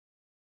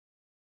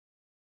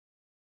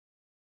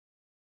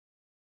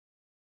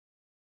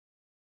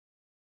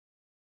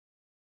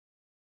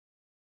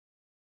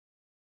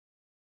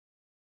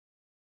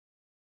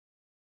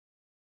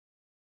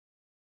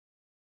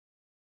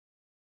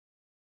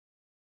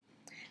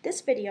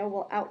This video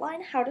will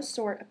outline how to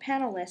sort a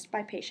panel list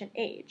by patient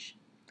age.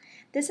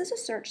 This is a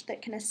search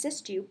that can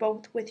assist you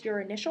both with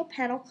your initial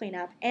panel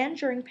cleanup and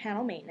during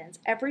panel maintenance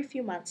every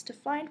few months to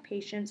find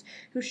patients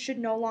who should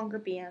no longer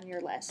be on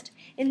your list,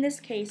 in this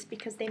case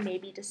because they may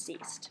be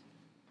deceased.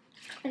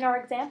 In our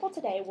example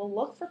today, we'll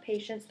look for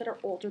patients that are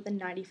older than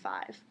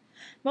 95.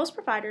 Most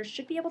providers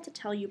should be able to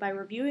tell you by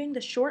reviewing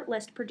the short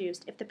list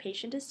produced if the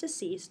patient is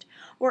deceased,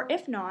 or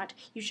if not,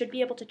 you should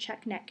be able to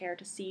check Netcare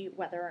to see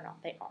whether or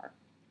not they are.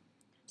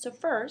 So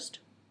first,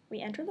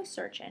 we enter the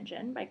search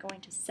engine by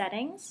going to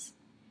Settings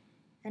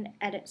and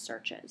Edit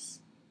Searches.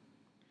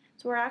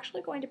 So we're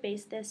actually going to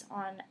base this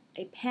on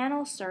a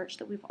panel search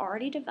that we've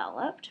already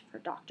developed for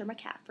Dr.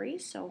 McCaffrey.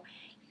 So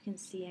you can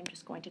see I'm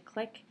just going to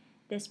click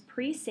this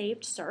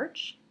pre-saved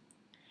search.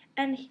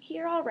 And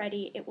here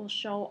already it will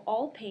show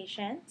all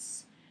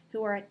patients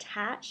who are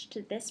attached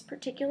to this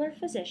particular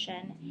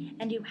physician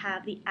and who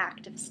have the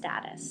active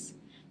status.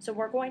 So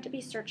we're going to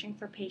be searching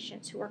for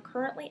patients who are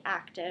currently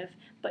active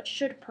but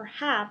should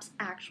perhaps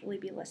actually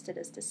be listed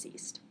as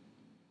deceased.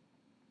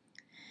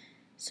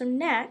 So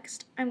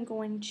next I'm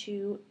going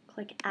to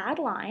click Add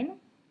Line,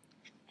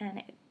 and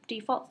it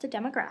defaults to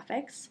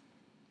Demographics,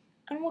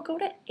 and we'll go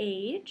to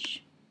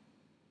Age,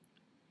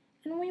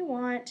 and we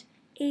want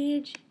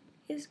age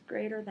is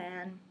greater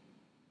than,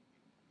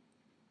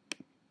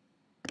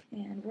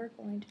 and we're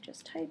going to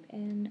just type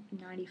in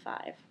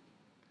 95.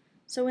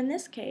 So in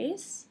this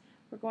case,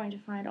 we're going to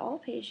find all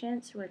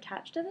patients who are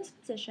attached to this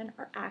physician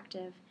are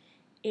active,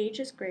 age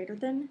is greater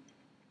than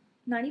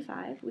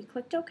 95. We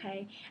clicked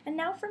OK, and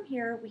now from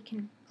here we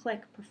can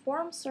click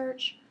Perform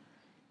Search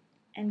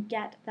and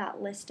get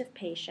that list of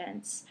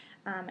patients,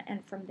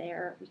 and from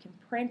there we can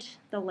print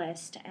the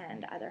list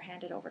and either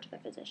hand it over to the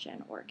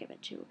physician or give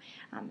it to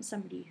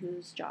somebody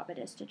whose job it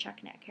is to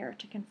check Netcare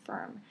to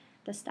confirm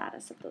the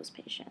status of those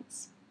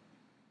patients.